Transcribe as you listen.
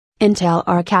Intel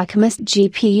Arc Alchemist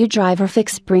GPU driver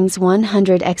fix brings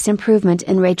 100x improvement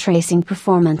in ray tracing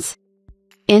performance.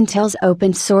 Intel's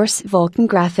open-source Vulkan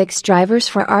graphics drivers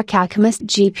for Arc Alchemist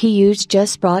GPUs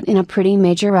just brought in a pretty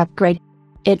major upgrade.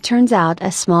 It turns out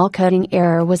a small coding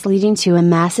error was leading to a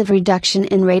massive reduction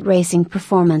in ray tracing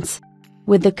performance.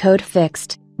 With the code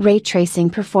fixed, ray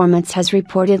tracing performance has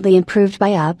reportedly improved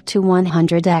by up to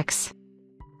 100x.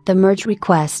 The merge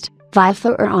request,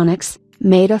 Vifa or Onyx,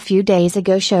 made a few days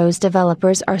ago shows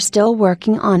developers are still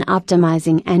working on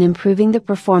optimizing and improving the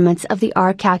performance of the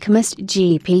Arc Alchemist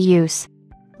GPUs.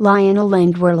 Lionel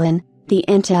Langwerlen, the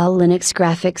Intel Linux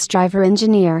graphics driver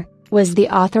engineer, was the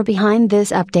author behind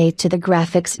this update to the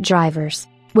graphics drivers,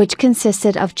 which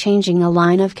consisted of changing a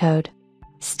line of code.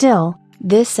 Still,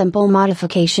 this simple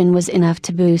modification was enough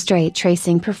to boost ray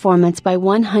tracing performance by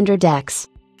 100x.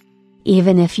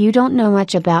 Even if you don't know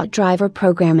much about driver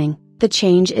programming, the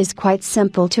change is quite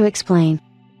simple to explain.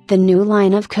 The new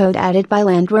line of code added by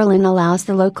Langwerlen allows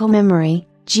the local memory,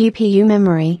 GPU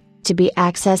memory, to be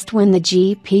accessed when the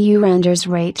GPU renders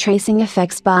ray tracing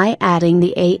effects by adding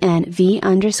the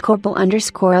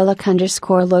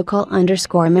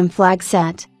ANV_BOOLOC_local_mem flag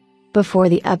set. Before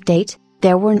the update,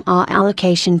 there were no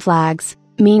allocation flags,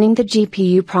 meaning the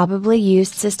GPU probably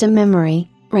used system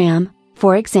memory, RAM,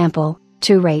 for example,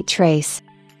 to ray trace.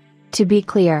 To be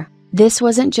clear, this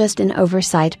wasn't just an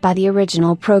oversight by the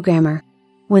original programmer.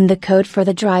 When the code for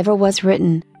the driver was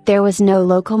written, there was no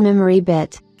local memory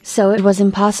bit, so it was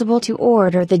impossible to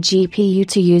order the GPU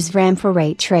to use RAM for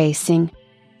ray tracing.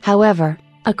 However,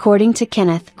 according to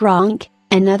Kenneth Gronk,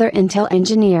 another Intel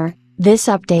engineer, this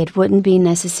update wouldn't be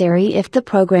necessary if the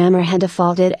programmer had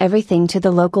defaulted everything to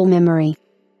the local memory.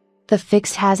 The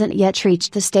fix hasn't yet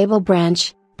reached the stable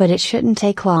branch, but it shouldn't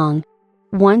take long.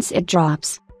 Once it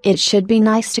drops, it should be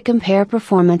nice to compare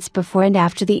performance before and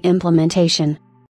after the implementation.